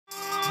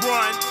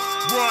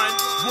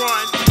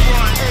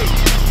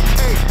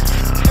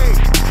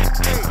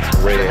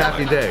It's a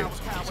happy day.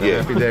 It's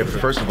a happy day.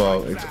 First of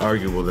all, it's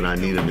arguable that I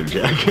need a new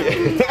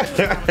jacket.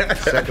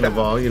 Second of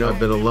all, you know, I've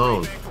been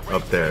alone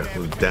up there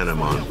with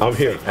denim on. I'm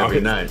here.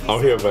 Every night.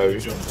 I'm here, baby.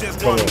 Come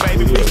on,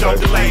 baby, we don't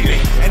delay me.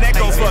 And that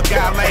goes for a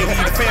guy, lady.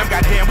 The fam,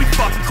 goddamn, we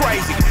fucking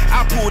crazy.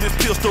 I pull this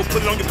pistol,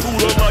 put it on your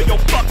poodle, love your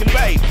fucking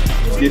baby.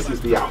 This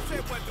is the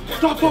outfit.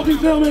 Stop fucking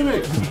filming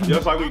me!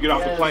 Just like when you get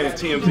off the plane at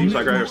TMZ, it's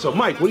like right here. So,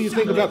 Mike, what do you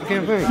think about the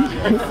campaign?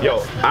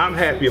 Yo, I'm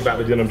happy about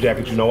the denim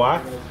jacket. You know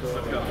why?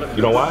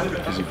 You know why?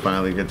 Because you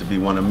finally get to be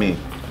one of me.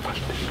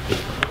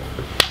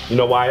 You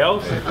know why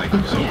else?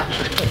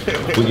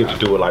 We get to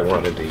do it like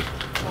Running D.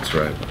 That's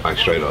right. Like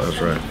straight up.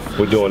 That's right.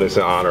 We're doing this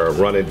in honor of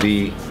Running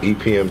D,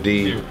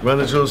 EPMD. Run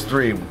the Jewels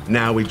 3.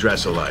 Now we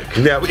dress alike.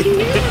 Now we